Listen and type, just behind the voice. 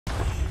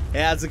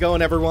Hey, how's it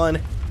going,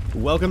 everyone?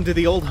 Welcome to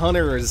the Old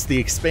Hunters, the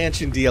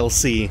expansion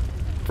DLC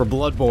for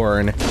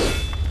Bloodborne.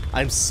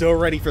 I'm so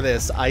ready for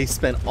this. I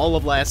spent all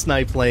of last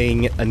night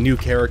playing a new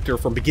character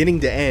from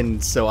beginning to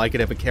end so I could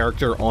have a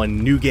character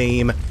on New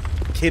Game,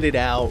 kitted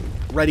out,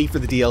 ready for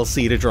the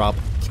DLC to drop.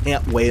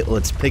 Can't wait.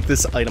 Let's pick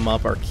this item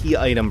up, our key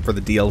item for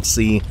the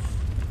DLC.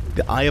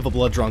 The Eye of a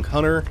Blood-Drunk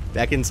Hunter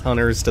beckons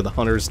hunters to the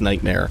hunter's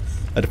nightmare.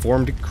 A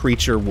deformed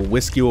creature will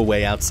whisk you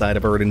away outside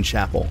of Erden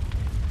Chapel,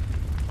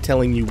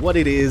 telling you what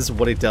it is,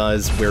 what it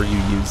does, where you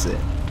use it.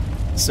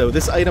 So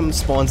this item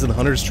spawns in the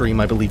Hunter's Dream,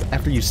 I believe,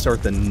 after you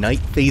start the night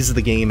phase of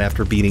the game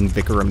after beating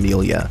Vicar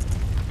Amelia.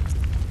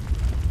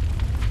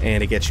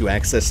 And it gets you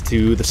access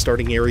to the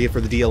starting area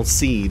for the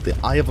DLC, the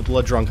Eye of a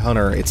Blood-Drunk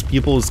Hunter. Its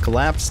pupils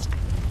collapsed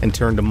and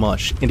turned to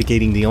mush,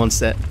 indicating the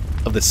onset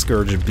of the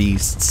Scourge of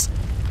Beasts.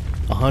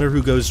 A hunter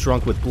who goes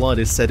drunk with blood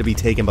is said to be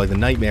taken by the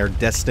nightmare,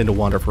 destined to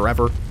wander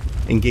forever.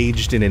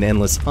 Engaged in an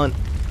endless hunt,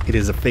 it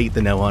is a fate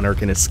that no hunter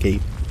can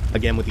escape.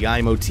 Again, with the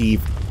eye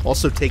motif,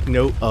 also take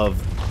note of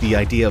the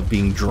idea of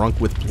being drunk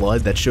with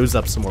blood that shows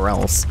up somewhere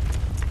else.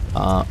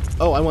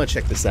 Oh, I want to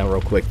check this out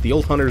real quick. The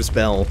Old Hunter's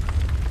Bell,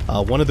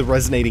 one of the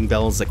resonating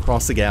bells that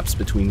cross the gaps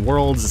between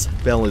worlds.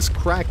 This bell is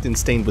cracked and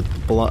stained with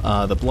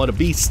the blood of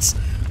beasts.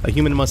 A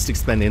human must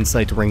expend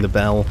insight to ring the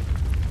bell.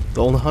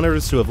 The old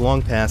hunters who have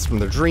long passed from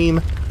their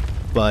dream,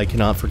 but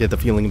cannot forget the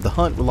feeling of the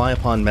hunt, rely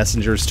upon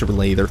messengers to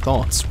relay their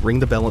thoughts. Ring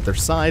the bell at their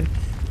side,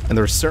 and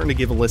they're certain to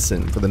give a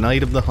listen, for the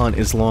night of the hunt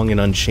is long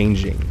and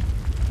unchanging.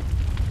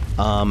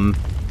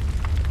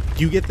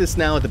 You get this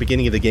now at the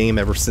beginning of the game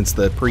ever since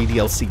the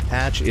pre-DLC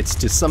patch. It's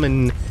to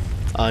summon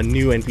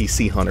new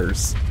NPC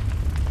hunters.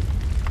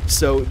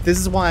 So this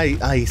is why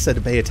I said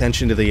to pay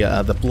attention to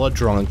the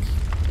Blood-Drunk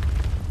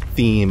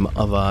theme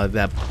of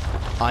that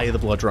Eye of the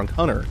Blood-Drunk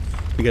Hunter,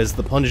 because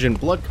the pungent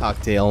blood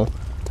cocktail,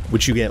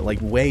 which you get like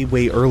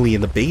way early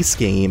in the base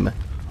game,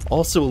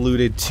 also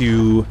alluded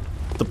to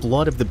the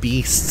blood of the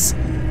beasts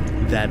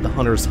that the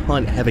hunters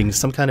hunt having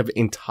some kind of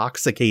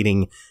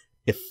intoxicating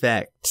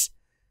effect,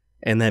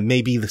 and that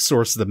may be the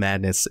source of the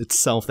madness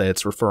itself that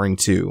it's referring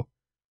to.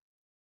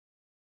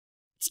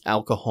 It's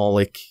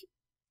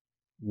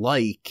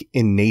alcoholic-like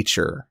in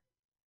nature.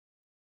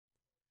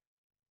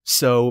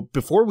 So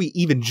before we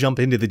even jump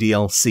into the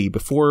DLC,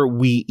 before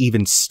we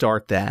even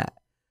start that,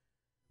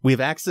 we have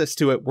access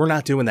to it. We're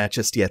not doing that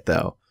just yet,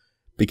 though,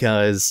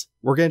 because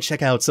we're going to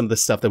check out some of the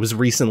stuff that was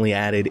recently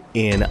added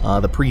in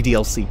the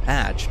pre-DLC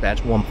patch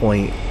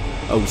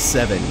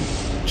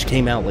 1.07, which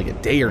came out like a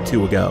day or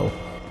two ago,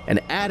 and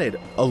added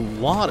a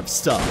lot of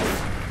stuff,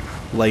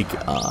 like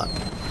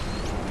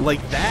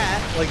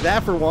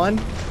that for one.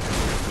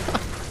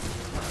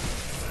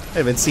 I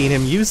haven't seen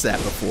him use that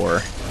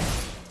before.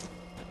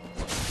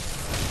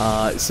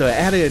 So it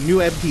added a new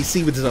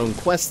NPC with his own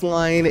quest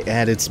line, it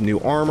added some new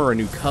armor, a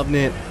new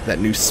covenant, that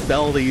new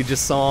spell that you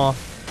just saw,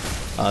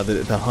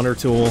 the hunter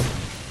tool.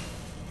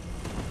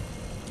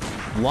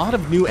 A lot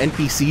of new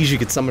NPCs you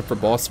could summon for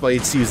boss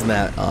fights using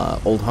that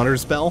Old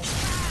Hunter's Bell.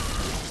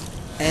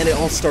 And it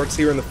all starts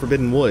here in the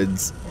Forbidden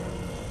Woods.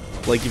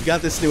 Like, you've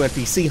got this new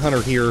NPC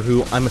hunter here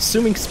who I'm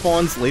assuming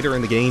spawns later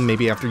in the game,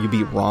 maybe after you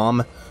beat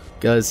Rom,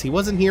 because he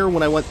wasn't here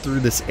when I went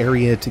through this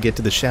area to get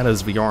to the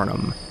Shadows of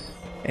Yharnam.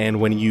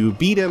 And when you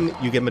beat him,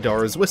 you get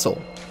Madara's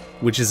Whistle,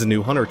 which is a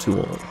new hunter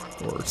tool,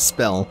 or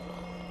spell.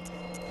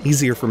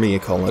 Easier for me to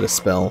call it a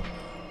spell.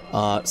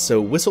 So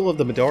Whistle of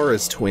the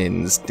Madara's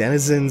Twins,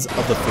 denizens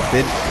of the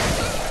Forbidden...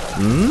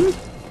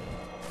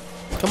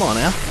 Come on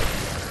now.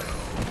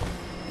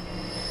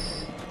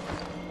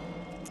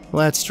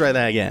 Let's try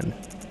that again.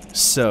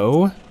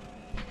 So,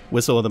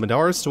 Whistle of the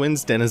Madara's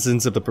Twins,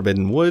 denizens of the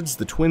Forbidden Woods.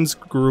 The twins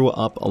grew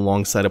up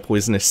alongside a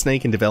poisonous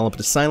snake and developed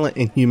a silent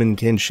and human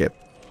kinship.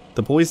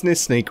 The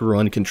poisonous snake grew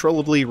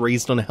uncontrollably,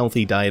 raised on a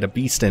healthy diet of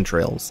beast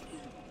entrails.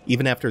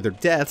 Even after their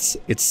deaths,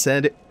 it's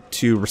said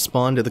to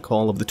respond to the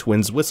call of the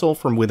twins' whistle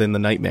from within the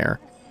nightmare.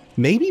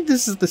 Maybe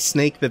this is the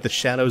snake that the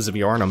Shadows of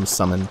Yharnam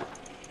summon.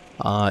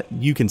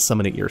 You can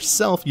summon it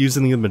yourself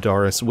using the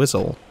Madara's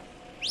Whistle.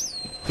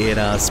 It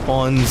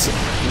spawns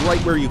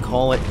right where you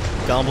call it,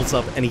 gobbles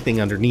up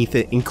anything underneath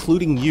it,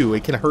 including you.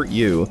 It can hurt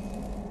you.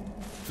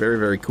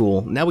 Very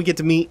cool. Now we get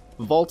to meet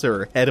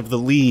Volter, head of the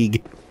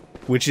League,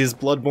 which is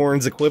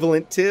Bloodborne's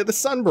equivalent to the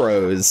Sun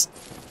Bros.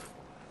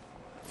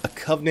 A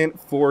covenant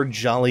for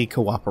jolly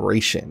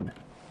cooperation.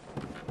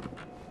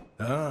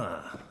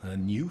 Ah, a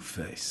new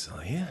face,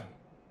 are you?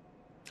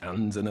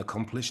 And an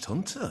accomplished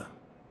hunter,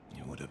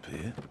 it would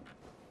appear.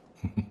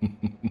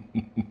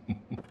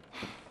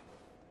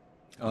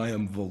 I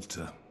am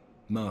Volter,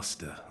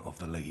 master of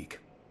the League.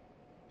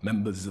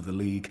 Members of the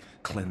League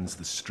cleanse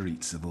the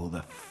streets of all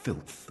the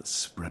filth that's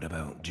spread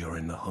about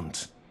during the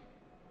hunt.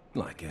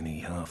 Like any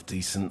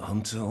half-decent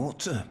hunter ought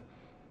to,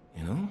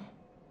 you know?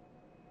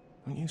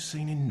 Haven't you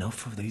seen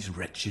enough of these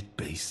wretched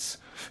beasts?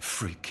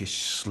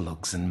 Freakish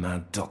slugs and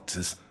mad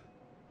doctors.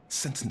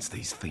 Sentence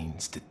these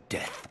fiends to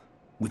death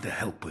with the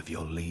help of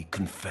your League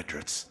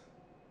confederates.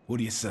 What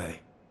do you say?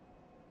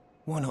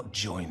 Why not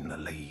join the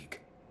League?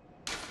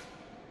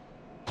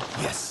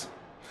 Yes,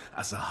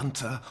 as a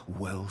hunter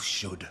well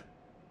should.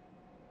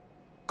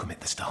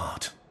 Commit this to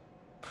heart.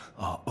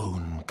 Our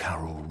own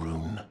Carol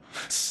rune,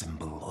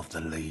 symbol of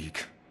the League.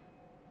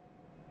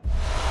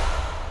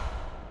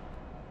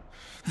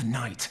 The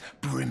night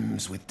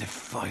brims with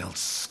defiled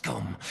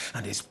scum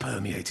and is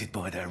permeated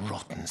by their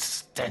rotten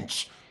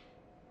stench.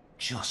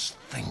 Just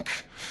think,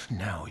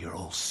 now you're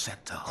all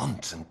set to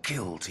hunt and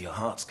kill to your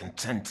heart's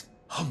content.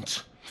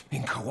 Hunt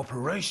in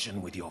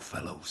cooperation with your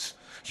fellows,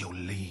 your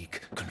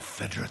League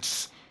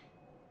confederates.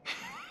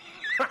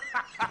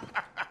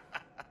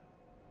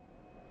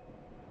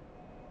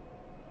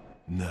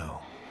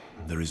 Now,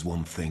 there is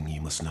one thing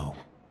you must know.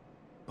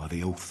 By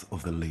the oath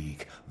of the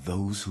League,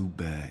 those who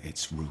bear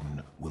its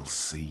rune will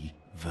see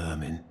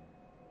vermin.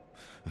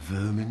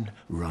 Vermin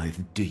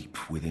writhe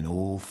deep within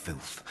all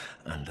filth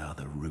and are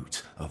the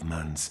root of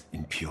man's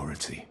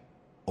impurity.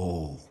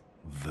 All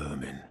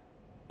vermin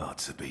are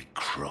to be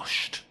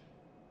crushed.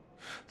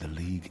 The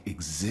League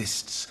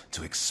exists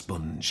to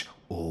expunge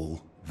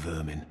all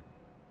vermin,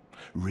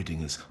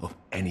 ridding us of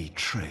any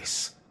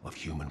trace of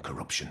human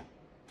corruption.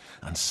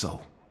 And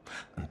so,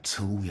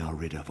 until we are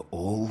rid of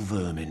all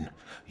vermin,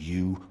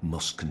 you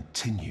must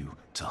continue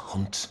to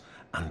hunt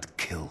and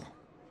kill.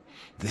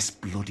 This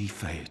bloody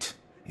fate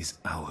is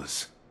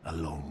ours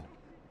alone.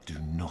 Do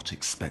not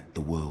expect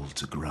the world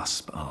to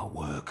grasp our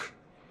work.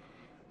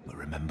 But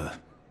remember,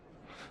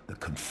 the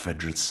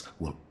Confederates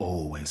will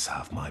always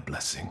have my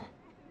blessing.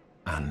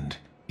 And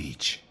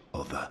each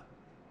other.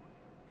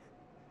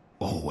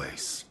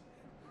 Always.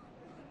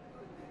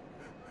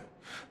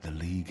 The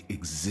League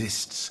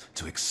exists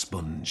to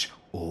expunge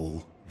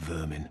all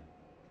vermin,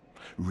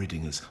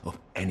 ridding us of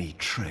any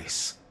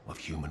trace of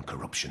human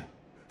corruption.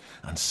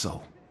 And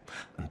so,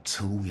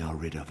 until we are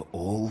rid of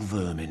all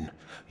vermin,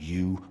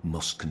 you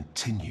must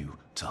continue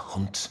to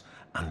hunt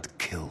and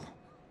kill.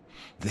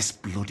 This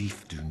bloody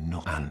do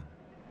not...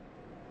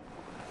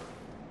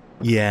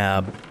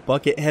 Yeah,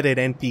 bucket-headed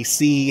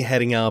NPC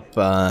heading up,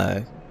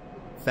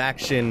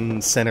 faction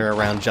center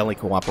around Jelly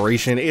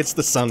Cooperation. It's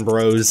the Sun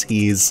Bros.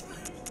 He's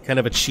kind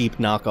of a cheap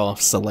knockoff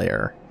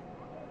Solaire.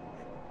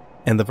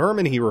 And the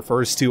vermin he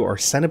refers to are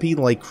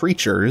centipede-like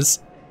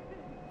creatures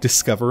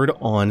discovered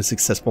on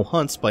successful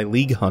hunts by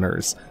League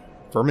hunters.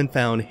 Vermin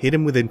found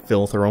hidden within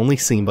filth are only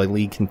seen by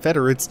League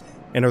Confederates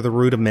and are the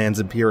root of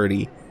man's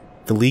impurity.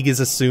 The League has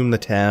assumed the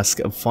task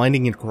of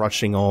finding and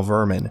crushing all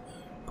vermin.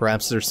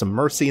 Perhaps there's some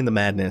mercy in the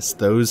madness.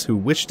 Those who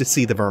wish to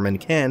see the vermin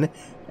can,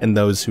 and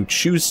those who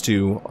choose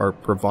to are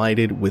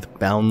provided with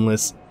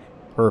boundless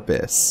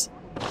purpose.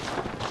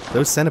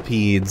 Those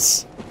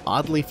centipedes,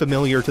 oddly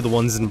familiar to the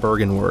ones in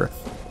Bergenworth.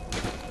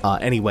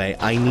 Anyway,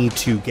 I need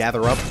to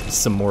gather up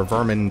some more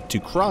vermin to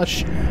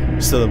crush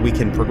so that we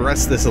can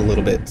progress this a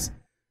little bit.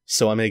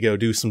 So I'm gonna go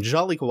do some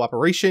Jolly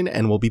Cooperation,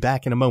 and we'll be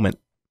back in a moment.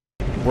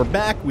 We're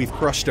back, we've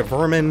crushed a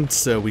vermin,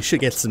 so we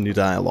should get some new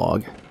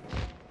dialogue.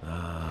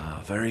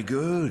 Very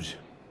good.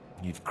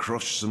 You've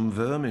crushed some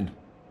vermin.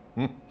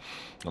 I'm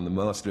the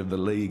master of the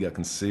League, I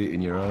can see it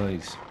in your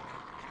eyes.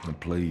 I'm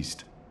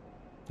pleased.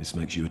 This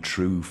makes you a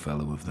true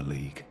fellow of the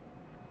League.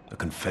 A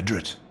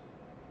Confederate.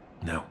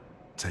 Now,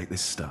 take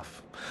this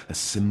staff, a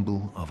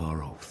symbol of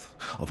our oath,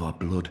 of our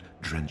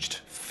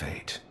blood-drenched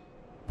fate.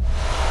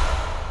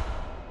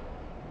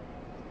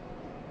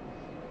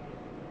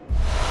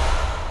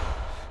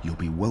 You'll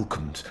be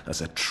welcomed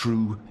as a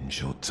true in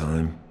short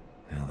time.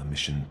 Now the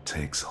mission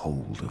takes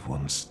hold of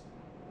one's...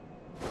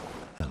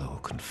 Hello,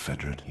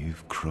 Confederate.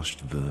 You've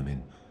crushed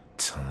vermin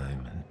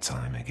time and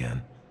time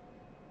again.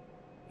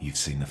 You've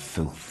seen the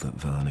filth that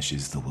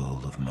varnishes the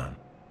world of man.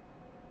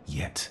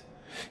 Yet,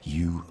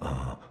 you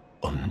are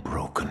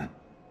unbroken.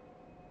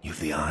 You've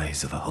the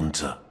eyes of a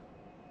hunter.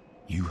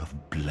 You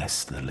have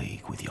blessed the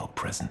League with your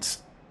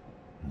presence.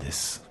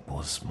 This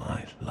was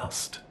my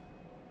last,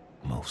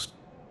 most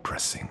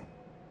pressing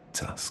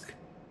task.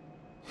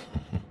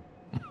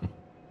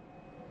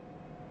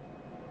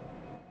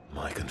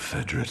 My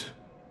Confederate,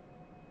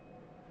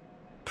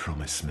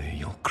 promise me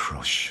you'll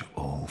crush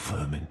all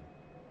vermin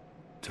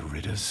to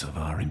rid us of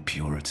our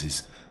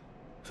impurities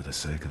for the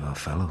sake of our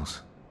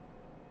fellows,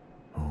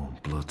 all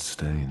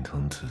blood-stained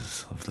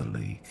hunters of the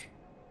League.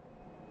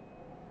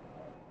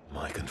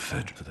 My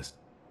Confederate for this...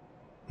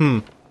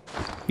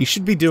 You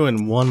should be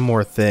doing one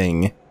more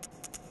thing.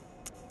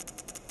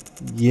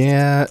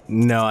 Yeah,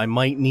 no, I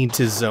might need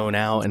to zone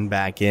out and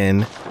back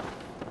in.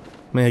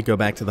 May I go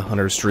back to the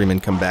Hunter's Dream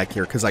and come back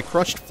here, because I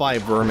crushed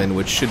 5 vermin,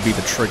 which should be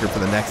the trigger for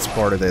the next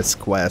part of this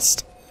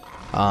quest.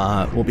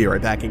 We'll be right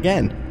back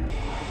again.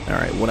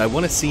 Alright, what I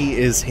want to see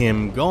is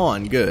him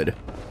gone. Good.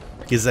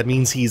 Because that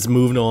means he's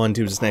moved on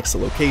to his next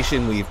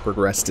location. We've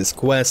progressed his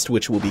quest,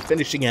 which we'll be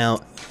finishing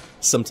out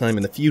sometime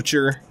in the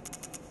future.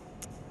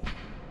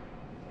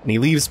 And he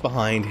leaves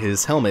behind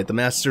his helmet, the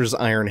Master's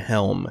Iron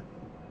Helm,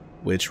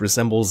 which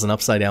resembles an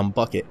upside-down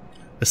bucket.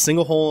 A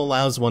single hole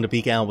allows one to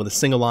peek out with a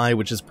single eye,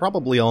 which is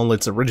probably all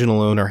its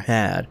original owner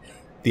had.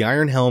 The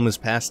Iron Helm is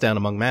passed down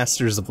among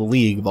Masters of the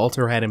League.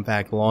 Valter had in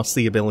fact lost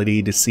the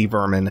ability to see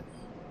vermin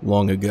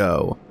long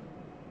ago.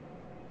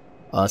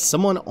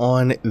 Someone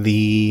on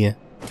the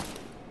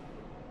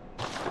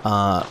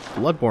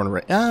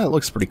Bloodborne, it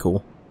looks pretty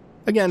cool.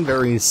 Again,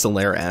 very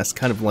Solaire-esque,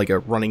 kind of like a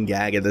running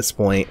gag at this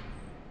point.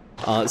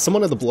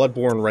 Someone on the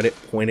Bloodborne Reddit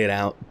pointed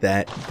out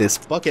that this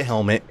bucket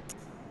helmet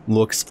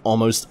looks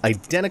almost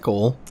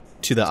identical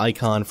to the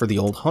icon for the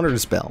old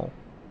Hunter's Bell.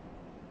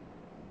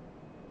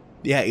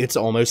 Yeah, it's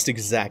almost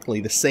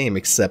exactly the same,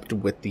 except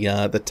with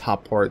the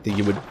top part that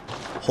you would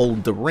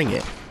hold to ring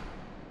it.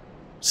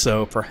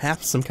 So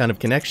perhaps some kind of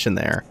connection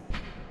there.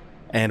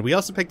 And we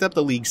also picked up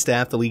the League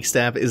Staff. The League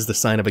Staff is the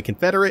sign of a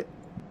Confederate.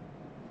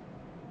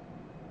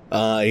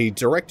 A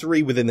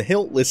directory within the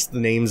hilt lists the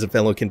names of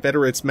fellow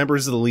Confederates.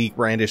 Members of the League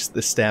brandish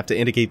the staff to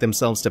indicate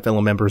themselves to fellow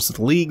members of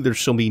the League. There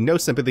shall be no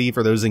sympathy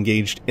for those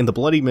engaged in the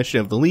bloody mission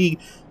of the League,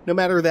 no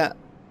matter that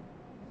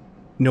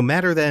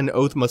an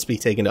oath must be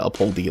taken to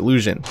uphold the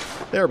illusion.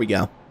 There we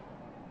go.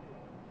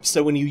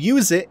 So when you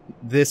use it,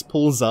 this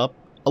pulls up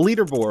a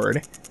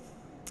leaderboard,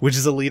 which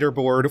is a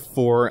leaderboard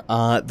for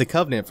the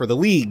Covenant, for the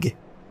League,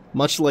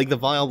 much like the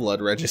Vile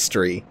Blood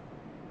Registry.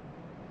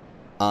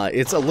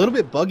 It's a little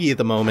bit buggy at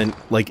the moment.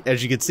 Like,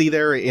 as you can see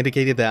there, it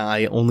indicated that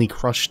I only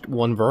crushed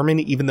 1 vermin,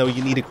 even though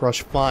you need to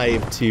crush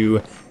 5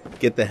 to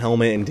get the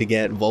helmet and to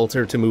get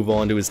Volter to move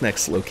on to his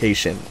next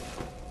location.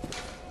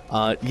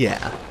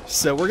 Yeah.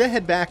 So we're gonna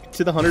head back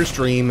to the Hunter's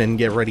Dream and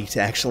get ready to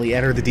actually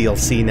enter the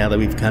DLC now that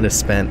we've kind of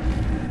spent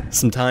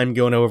some time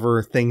going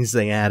over things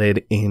they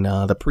added in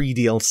the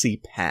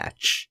pre-DLC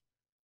patch.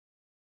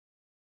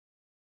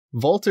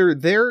 Volter,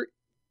 there,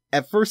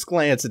 at first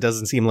glance, it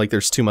doesn't seem like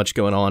there's too much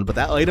going on, but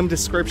that item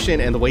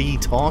description and the way he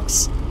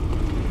talks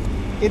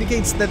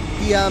indicates that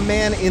the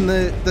man in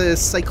the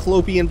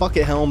Cyclopean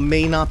bucket helm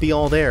may not be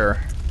all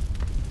there.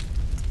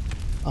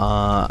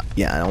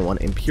 Yeah, I don't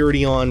want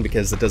impurity on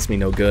because it does me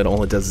no good.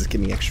 All it does is give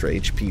me extra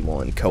HP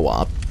while in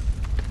co-op.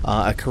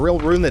 A Kirill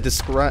rune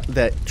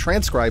that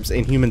transcribes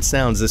inhuman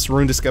sounds. This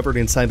rune discovered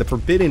inside the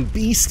Forbidden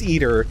Beast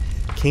Eater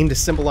came to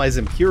symbolize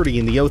impurity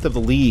in the Oath of the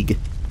League.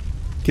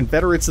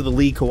 Confederates of the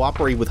League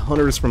cooperate with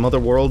hunters from other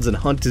worlds and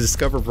hunt to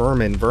discover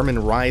vermin.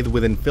 Vermin writhe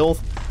within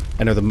filth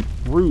and are the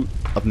root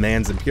of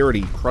man's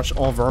impurity. Crush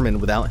all vermin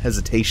without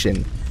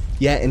hesitation.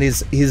 Yeah, and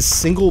his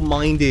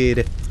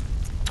single-minded,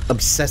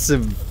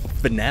 obsessive,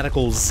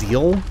 fanatical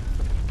zeal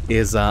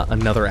is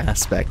another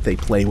aspect they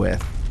play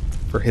with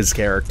for his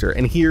character.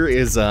 And here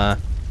is the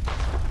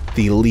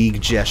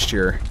League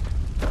gesture.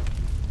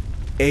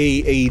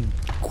 A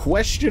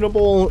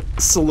questionable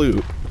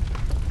salute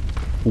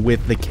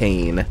with the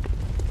cane.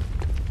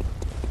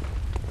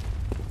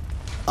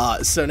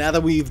 So now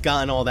that we've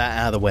gotten all that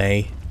out of the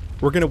way,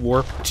 we're going to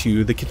warp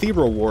to the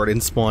Cathedral Ward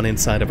and spawn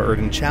inside of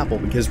Erden Chapel,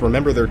 because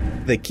remember,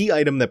 the key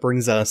item that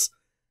brings us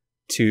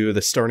to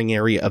the starting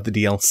area of the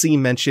DLC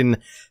mentioned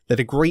that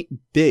a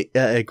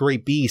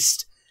great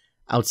beast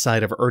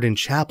outside of Erden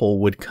Chapel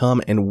would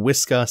come and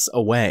whisk us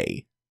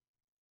away.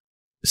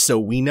 So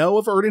we know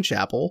of Erden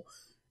Chapel,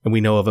 and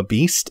we know of a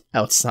beast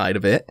outside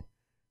of it,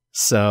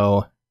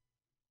 so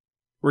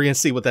we're going to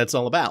see what that's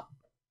all about.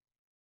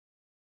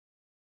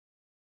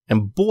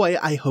 And boy,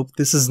 I hope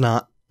this is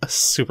not a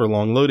super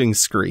long loading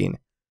screen.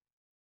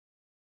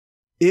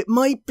 It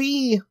might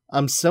be.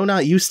 I'm so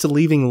not used to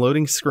leaving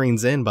loading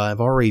screens in, but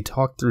I've already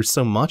talked through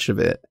so much of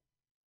it.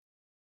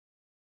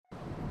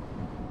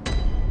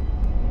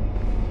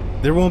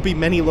 There won't be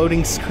many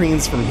loading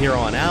screens from here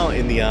on out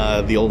in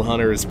the old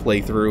Hunters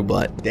playthrough,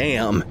 but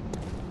damn.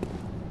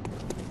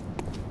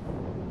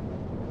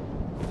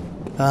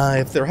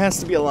 If there has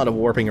to be a lot of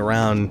warping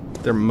around,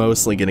 they're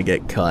mostly gonna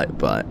get cut,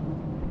 but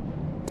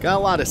got a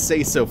lot to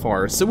say so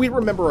far. So we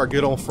remember our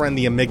good old friend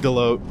the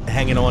Amygdala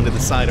hanging on to the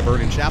side of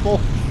Erden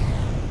Chapel.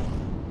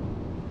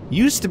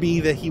 Used to be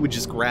that he would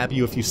just grab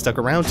you if you stuck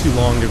around too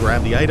long to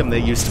grab the item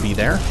that used to be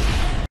there.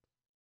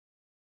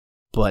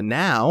 But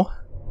now...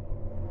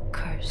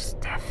 Cursed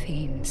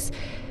Taphians,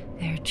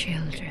 their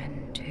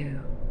children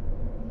too.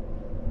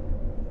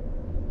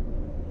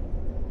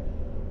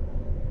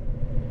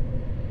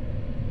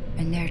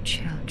 And their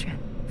children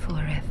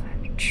forever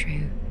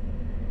true.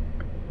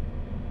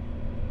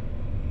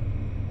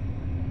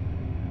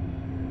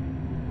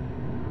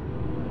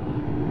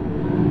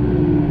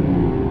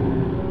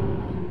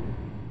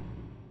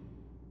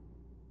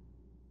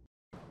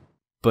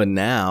 But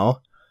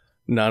now,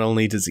 not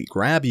only does he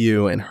grab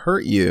you and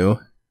hurt you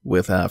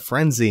with a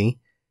frenzy,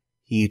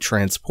 he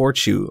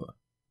transports you,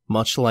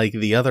 much like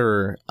the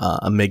other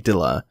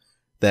Amygdala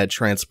that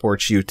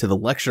transports you to the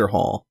lecture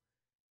hall.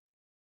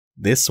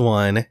 This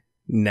one,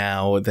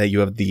 now that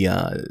you have the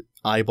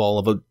eyeball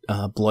of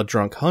a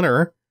blood-drunk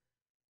hunter,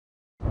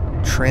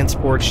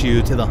 transports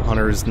you to the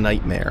hunter's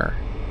nightmare.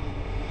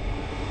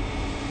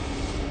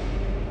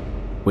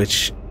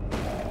 Which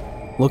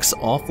looks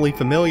awfully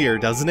familiar,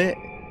 doesn't it?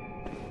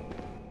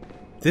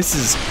 This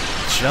is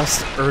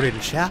just Erden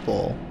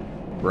Chapel,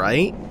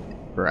 right?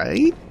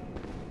 Right?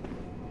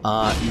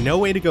 No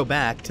way to go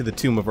back to the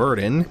Tomb of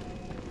Erden,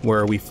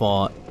 where we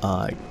fought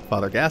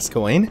Father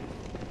Gascoigne,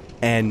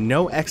 and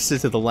no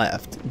exit to the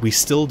left. We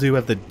still do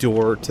have the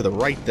door to the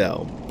right,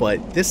 though,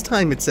 but this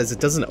time it says it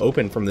doesn't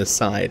open from this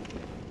side.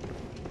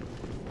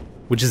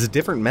 which is a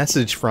different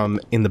message from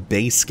in the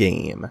base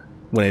game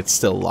when it's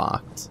still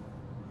locked.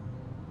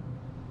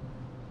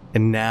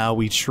 And now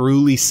we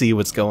truly see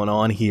what's going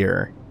on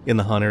here in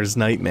the Hunter's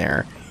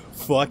Nightmare.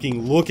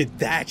 Fucking look at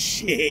that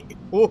shit!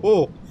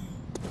 Whoa!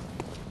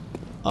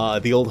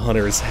 The Old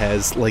Hunters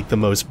has, like, the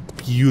most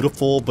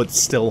beautiful but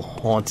still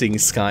haunting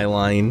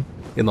skyline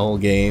in the whole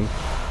game.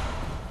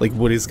 Like,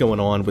 what is going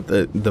on with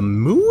the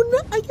moon,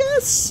 I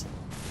guess?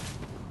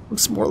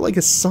 Looks more like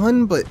a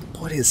sun, but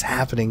what is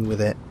happening with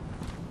it?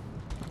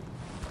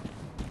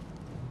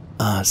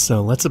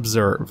 So let's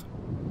observe.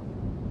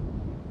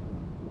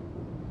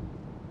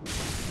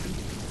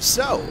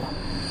 So,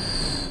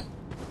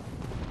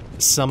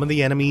 some of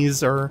the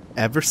enemies are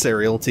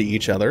adversarial to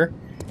each other.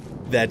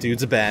 That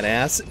dude's a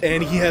badass,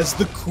 and he has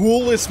the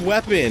coolest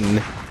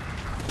weapon.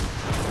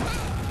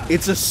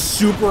 It's a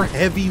super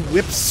heavy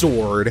whip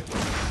sword.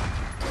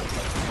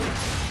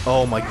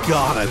 Oh my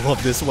god, I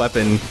love this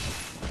weapon.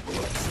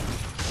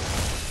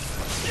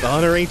 The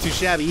Hunter ain't too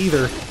shabby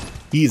either.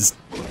 He's...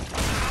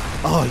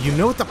 Oh, you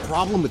know what the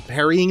problem with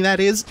parrying that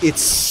is?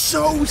 It's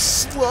so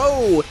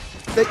slow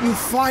that you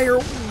fire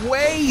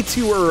way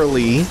too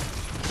early.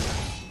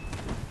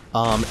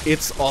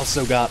 It's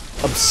also got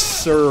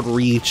absurd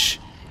reach.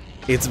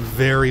 It's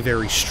very,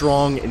 very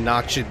strong. It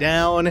knocks you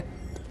down,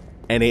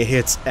 and it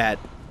hits at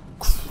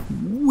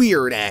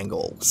weird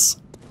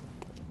angles.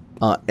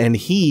 And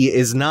he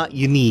is not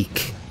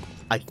unique.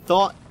 I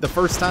thought the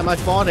first time I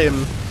fought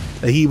him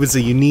that he was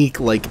a unique,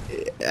 like,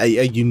 a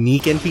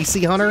unique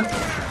NPC hunter.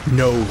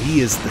 No,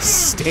 he is the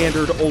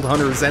standard Old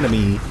Hunter's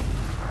enemy.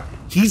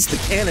 He's the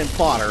cannon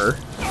fodder.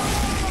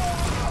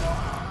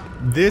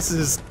 This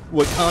is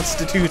what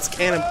constitutes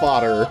cannon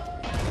fodder.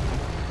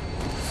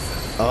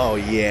 Oh,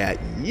 yeah.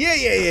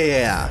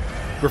 Yeah.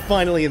 We're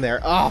finally in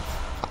there. Oh,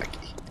 I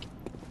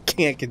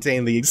can't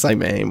contain the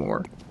excitement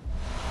anymore.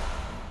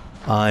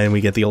 And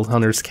we get the Old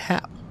Hunter's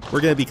cap.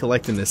 We're going to be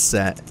collecting this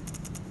set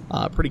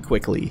pretty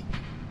quickly.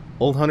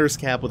 Old Hunter's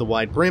cap with a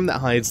wide brim that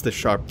hides the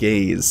sharp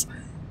gaze.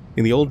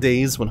 In the old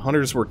days, when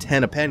hunters were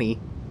 10 a penny,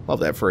 love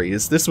that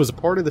phrase, this was a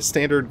part of the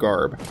standard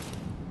garb.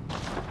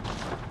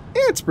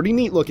 Yeah, it's pretty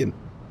neat looking.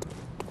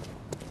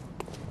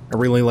 I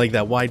really like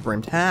that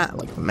wide-brimmed hat, I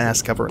like the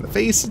mask covering the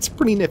face, it's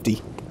pretty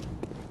nifty.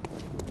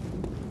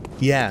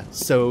 Yeah,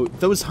 so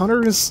those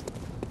hunters,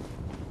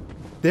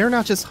 they're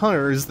not just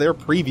hunters, they're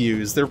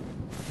previews, they're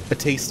a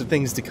taste of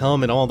things to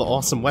come and all the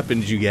awesome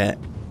weapons you get.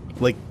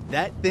 Like,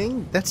 that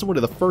thing, that's one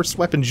of the first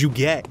weapons you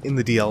get in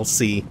the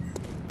DLC,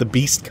 the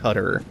Beast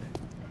Cutter.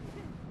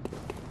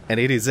 And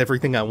it is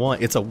everything I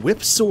want. It's a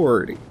whip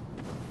sword.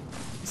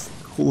 It's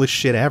the coolest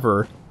shit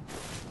ever.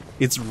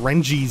 It's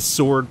Renji's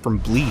sword from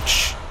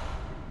Bleach.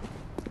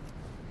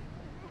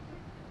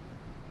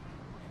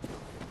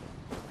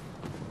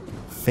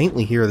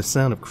 Faintly hear the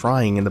sound of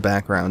crying in the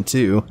background,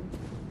 too.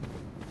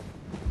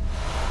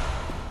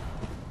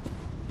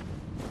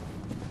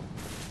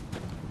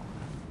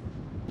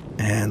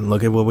 And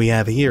look at what we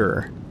have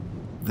here.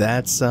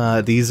 That's,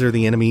 these are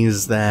the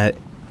enemies that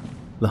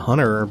the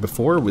hunter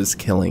before was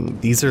killing.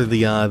 These are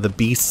the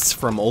beasts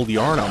from Old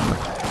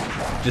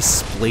Yarnum. Just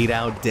splayed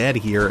out dead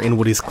here in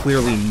what is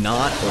clearly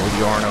not Old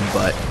Yarnum,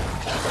 but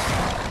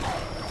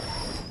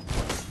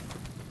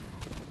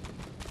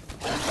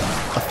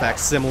a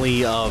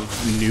facsimile of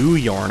New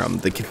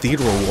Yarnum, the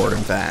Cathedral Ward, in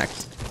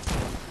fact.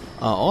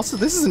 Also,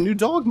 this is a new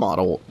dog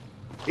model,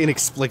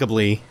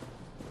 inexplicably.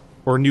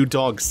 Or new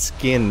dog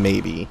skin,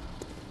 maybe.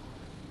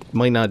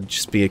 Might not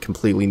just be a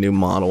completely new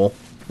model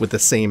with the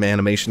same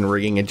animation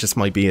rigging, it just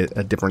might be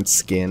a different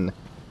skin.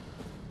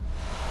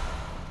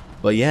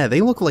 But yeah, they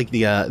look like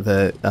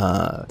the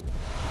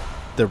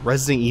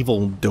Resident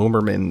Evil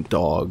Doberman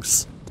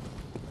dogs.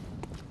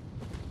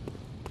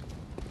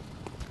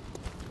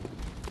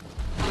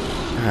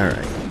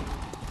 Alright.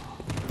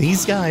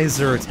 These guys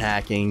are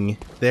attacking.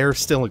 They're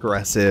still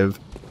aggressive.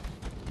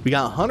 We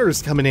got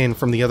hunters coming in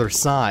from the other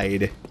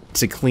side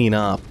to clean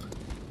up.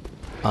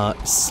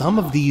 Some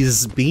of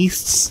these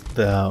beasts,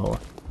 though,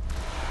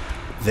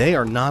 they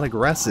are not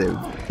aggressive.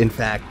 In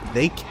fact,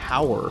 they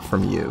cower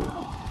from you.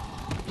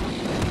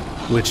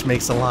 Which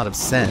makes a lot of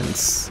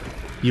sense.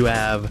 You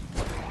have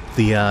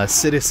the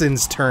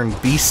citizens turned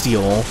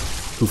bestial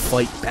who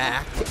fight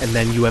back, and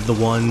then you have the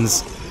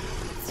ones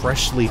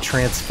freshly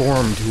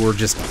transformed who are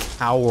just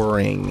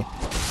cowering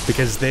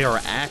because they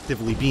are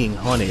actively being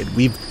hunted.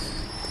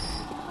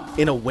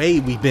 In a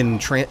way, we've been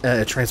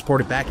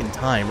transported back in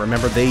time.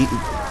 Remember,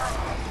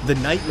 the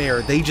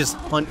Nightmare, they just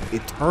hunt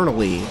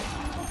eternally.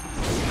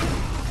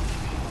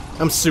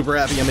 I'm super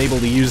happy I'm able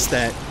to use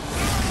that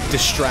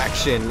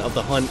distraction of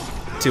the hunt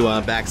to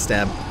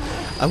backstab.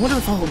 I wonder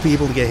if I'll be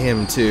able to get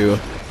him too.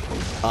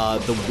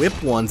 The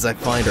whip ones I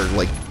find are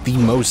like the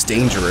most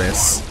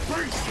dangerous.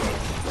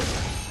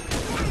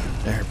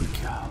 There we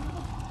go.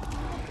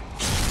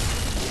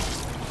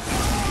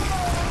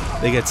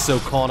 They get so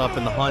caught up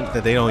in the hunt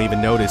that they don't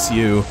even notice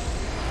you.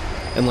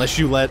 Unless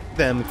you let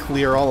them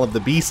clear all of the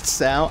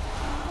beasts out.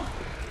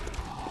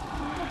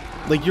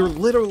 Like, you're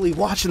literally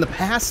watching the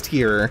past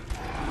here.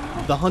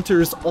 the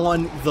hunters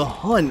on the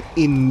hunt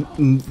in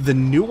the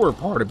newer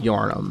part of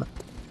Yharnam.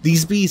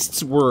 These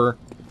beasts were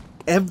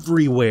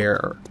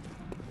everywhere.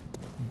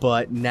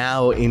 But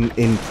now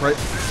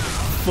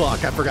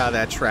fuck, I forgot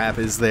that trap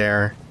is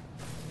there.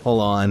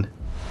 Hold on.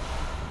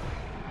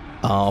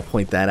 I'll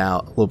point that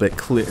out a little bit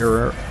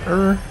clearer.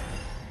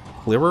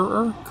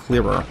 Clearer?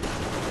 Clearer.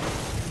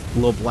 A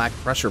little black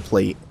pressure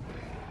plate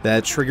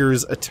that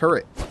triggers a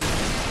turret.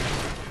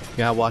 You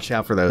gotta watch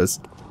out for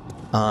those.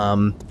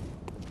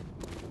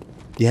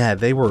 Yeah,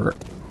 they were...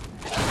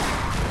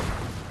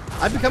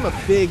 I've become a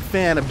big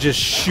fan of just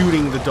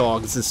shooting the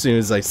dogs as soon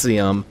as I see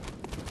them.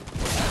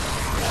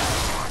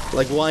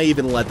 Like, why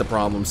even let the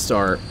problem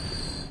start?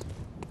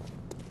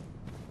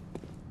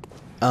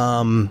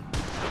 The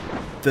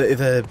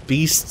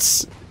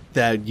beasts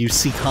that you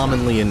see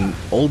commonly in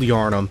Old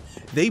Yharnam,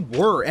 they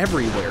were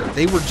everywhere.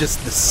 They were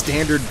just the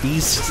standard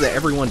beasts that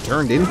everyone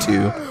turned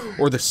into,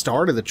 or the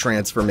start of the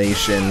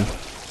transformation,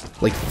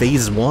 like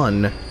Phase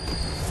 1.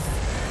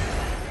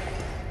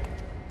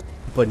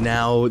 But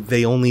now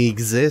they only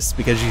exist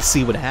because you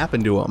see what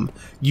happened to them.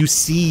 You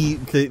see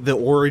the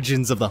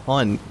origins of the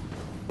hunt.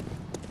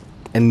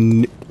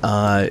 And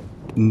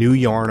New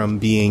Yharnam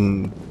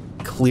being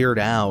cleared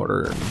out,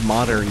 or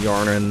modern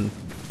Yharnam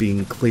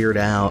being cleared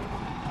out.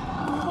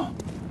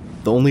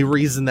 The only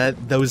reason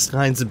that those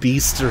kinds of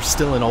beasts are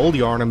still in Old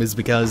Yharnam is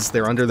because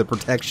they're under the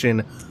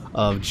protection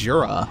of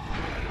Jura.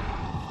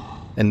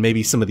 And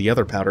maybe some of the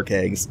other powder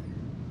kegs.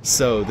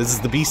 So, this is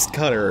the Beast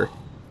Cutter.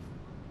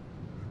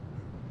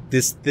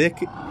 This thick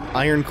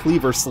iron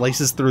cleaver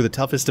slices through the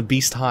toughest of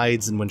beast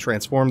hides, and when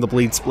transformed, the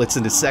blade splits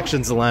into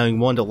sections, allowing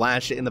one to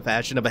lash it in the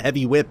fashion of a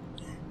heavy whip.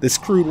 This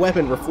crude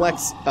weapon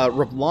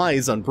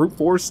relies on brute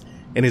force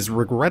and is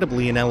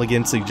regrettably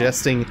inelegant,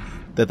 suggesting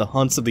that the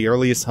hunts of the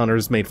earliest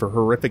hunters made for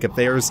horrific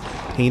affairs,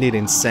 painted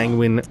in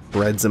sanguine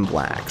reds and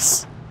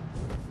blacks.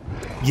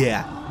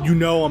 Yeah, you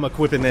know I'm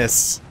equipping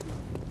this.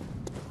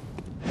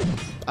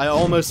 I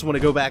almost want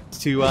to go back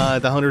to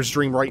the Hunter's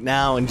Dream right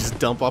now and just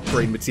dump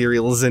upgrade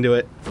materials into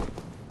it.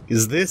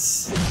 Is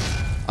this...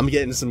 I'm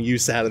getting some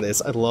use out of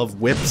this. I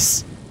love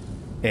whips,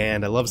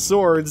 and I love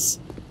swords,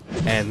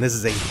 and this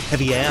is a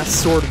heavy-ass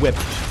sword whip.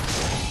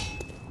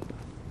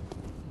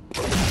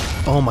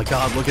 Oh my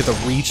god, look at the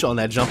reach on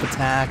that jump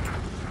attack.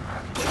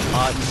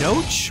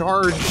 No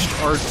charged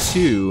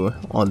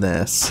R2 on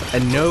this,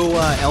 and no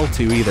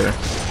L2 either.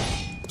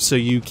 So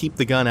you keep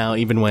the gun out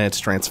even when it's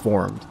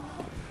transformed.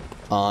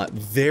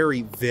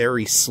 Very,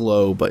 very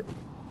slow, but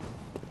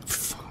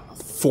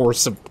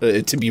force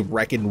to be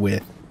reckoned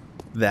with,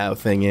 that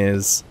thing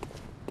is.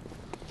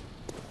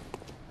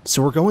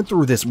 So we're going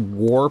through this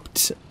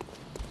warped,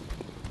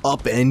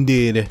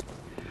 upended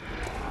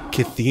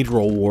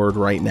cathedral ward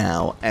right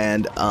now,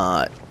 and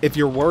if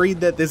you're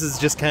worried that this is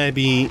just kind of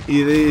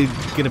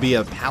gonna be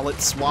a palette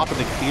swap of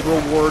the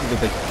cathedral ward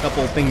with a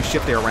couple things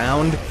shifted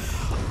around,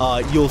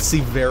 you'll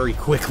see very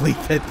quickly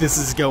that this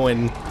is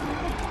going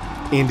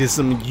into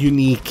some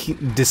unique,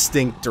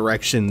 distinct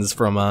directions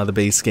from the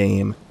base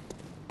game.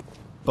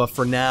 But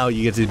for now,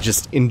 you get to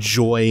just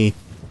enjoy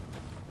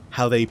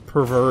how they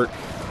pervert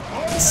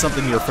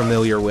something you're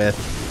familiar with.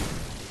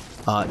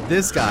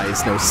 This guy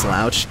is no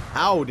slouch.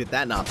 How did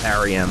that not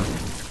parry him?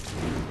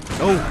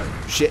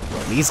 Oh, shit.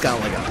 He's got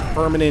like a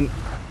permanent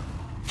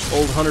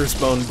old Hunter's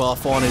Bone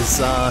buff on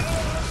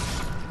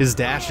his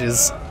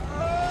dashes.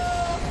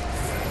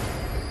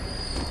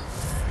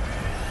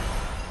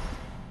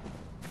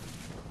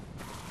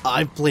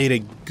 I've played a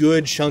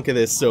good chunk of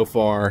this so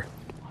far,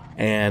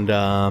 and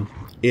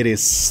it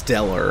is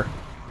stellar.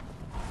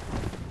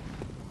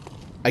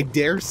 I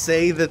dare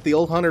say that the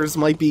Old Hunters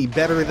might be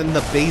better than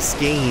the base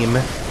game,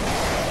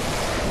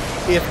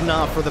 if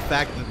not for the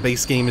fact that the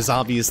base game is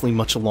obviously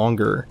much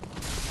longer.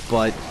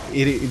 But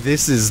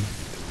this is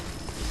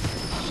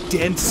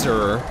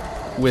denser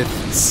with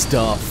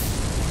stuff.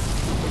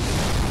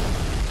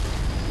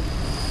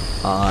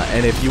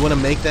 And if you want to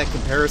make that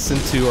comparison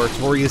to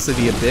Artorias of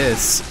the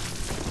Abyss,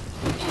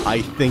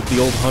 I think the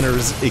Old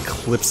Hunters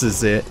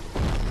eclipses it.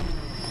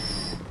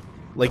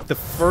 Like, the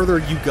further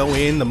you go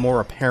in, the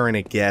more apparent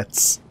it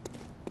gets.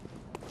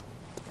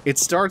 It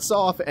starts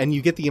off, and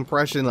you get the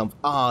impression of,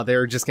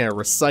 they're just gonna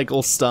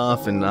recycle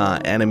stuff and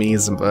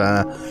enemies, and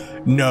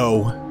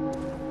no.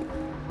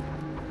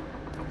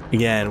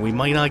 Again, we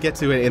might not get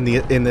to it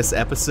in this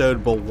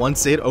episode, but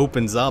once it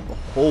opens up,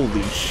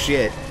 holy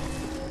shit.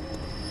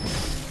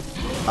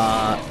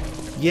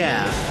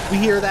 Yeah, we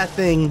hear that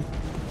thing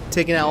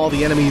taking out all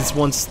the enemies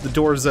once the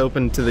doors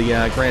open to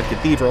the Grand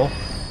Cathedral.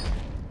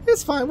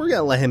 It's fine, we're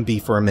gonna let him be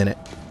for a minute.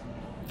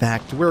 In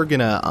fact, we're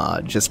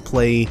gonna just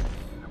play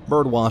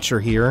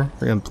Birdwatcher here.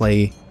 We're gonna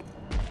play...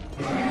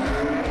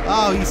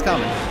 Oh, he's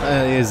coming,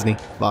 isn't he?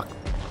 Fuck.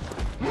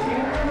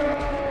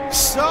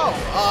 So,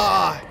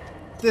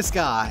 this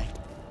guy.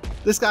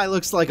 This guy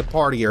looks like a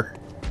partier.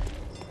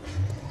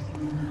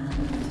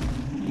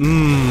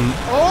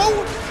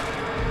 Oh!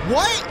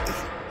 What?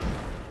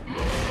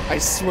 I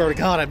swear to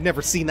God, I've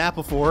never seen that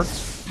before.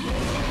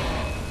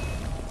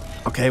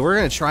 Okay, we're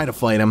gonna try to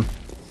fight him.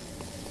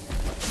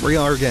 We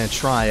are gonna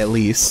try, at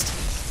least.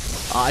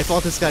 I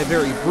fought this guy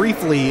very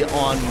briefly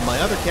on my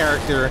other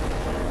character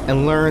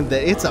and learned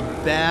that it's a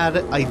bad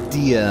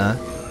idea.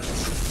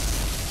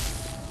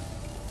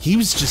 He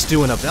was just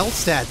doing a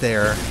Veldstat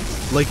there,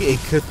 like a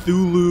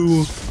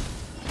Cthulhu-esque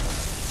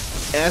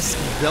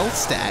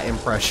Veldstat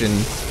impression.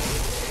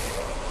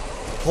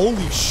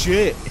 Holy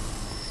shit.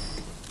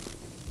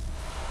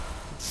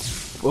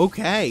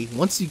 Okay,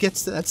 once you get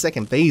to that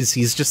second phase,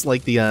 he's just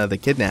like the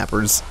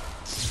kidnappers.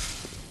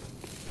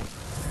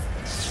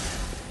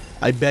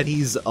 I bet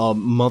he's a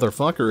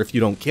motherfucker if you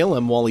don't kill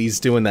him while he's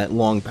doing that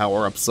long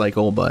power-up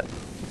cycle, but...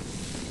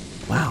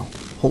 Wow,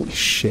 holy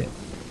shit.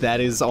 That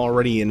is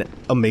already an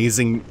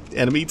amazing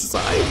enemy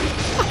design.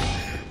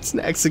 It's an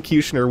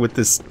executioner with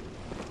this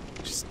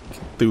just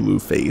Cthulhu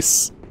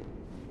face.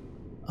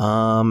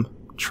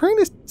 Trying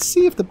to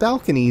see if the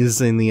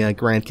balconies in the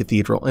Grand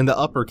Cathedral, in the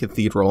Upper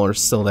Cathedral, are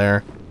still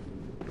there.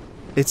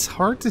 It's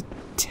hard to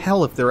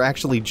tell if they're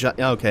actually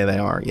okay, they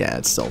are. Yeah,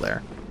 it's still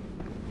there.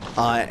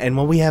 And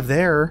what we have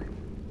there,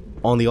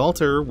 on the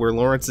altar where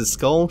Lawrence's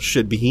skull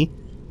should be,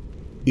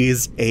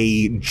 is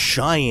a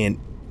giant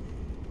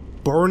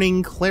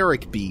burning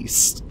cleric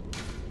beast.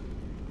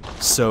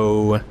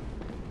 So,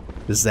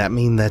 does that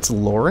mean that's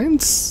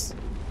Lawrence?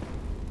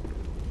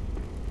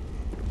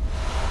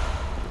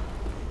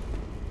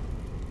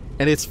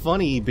 And it's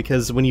funny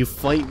because when you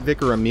fight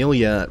Vicar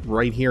Amelia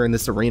right here in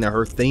this arena,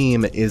 her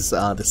theme is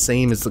the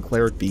same as the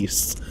cleric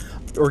beasts.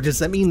 Or does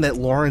that mean that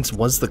Lawrence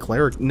was the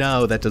cleric?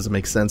 No, that doesn't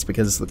make sense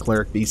because the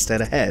cleric beast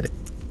had a head.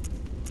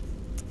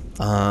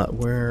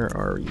 Where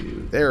are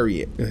you? There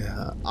you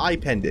Eye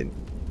Pendant.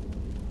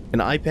 An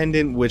eye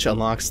pendant which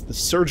unlocks the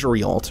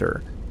surgery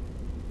altar.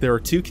 There are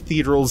two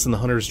cathedrals in the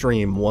Hunter's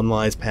Dream. One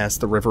lies past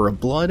the River of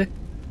Blood,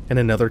 and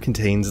another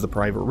contains the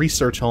private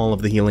research hall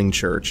of the Healing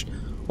Church.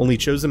 Only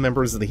chosen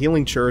members of the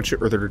Healing Church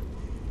or their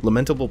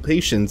lamentable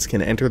patients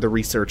can enter the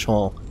research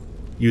hall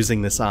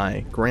using this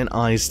eye. Grant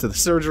eyes to the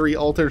surgery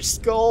altar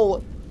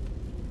skull!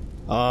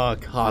 Ah,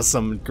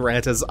 Cosum,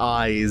 grant us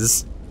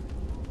eyes,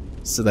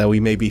 so that we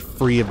may be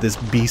free of this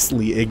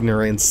beastly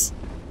ignorance.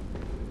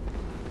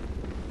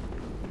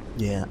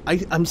 Yeah,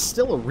 I'm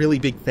still a really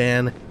big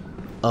fan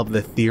of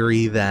the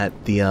theory that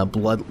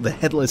the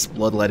headless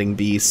bloodletting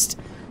beast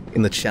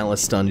in the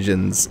Chalice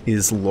dungeons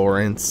is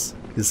Lawrence,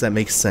 because that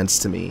makes sense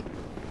to me.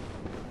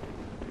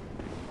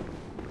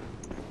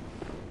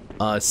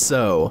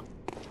 So,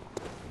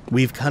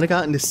 we've kind of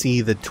gotten to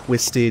see the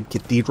twisted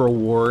cathedral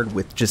ward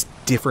with just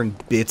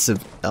different bits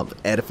of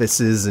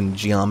edifices and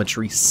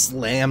geometry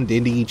slammed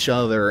into each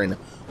other and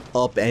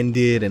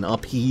upended and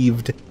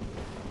upheaved.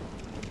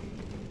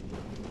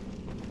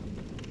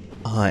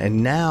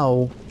 And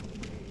now,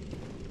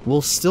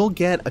 we'll still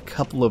get a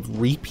couple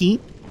of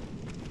repeat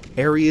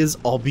areas,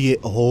 albeit,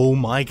 oh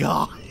my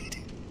god.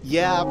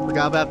 Yeah, I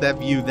forgot about that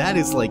view. That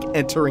is like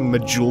entering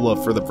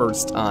Majula for the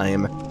first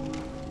time.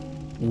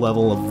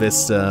 Level of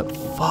Vista.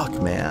 Fuck,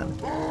 man.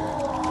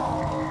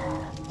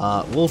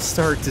 We'll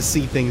start to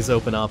see things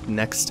open up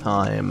next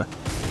time.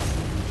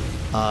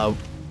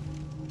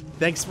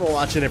 Thanks for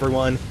watching,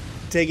 everyone.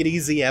 Take it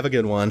easy, have a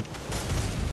good one.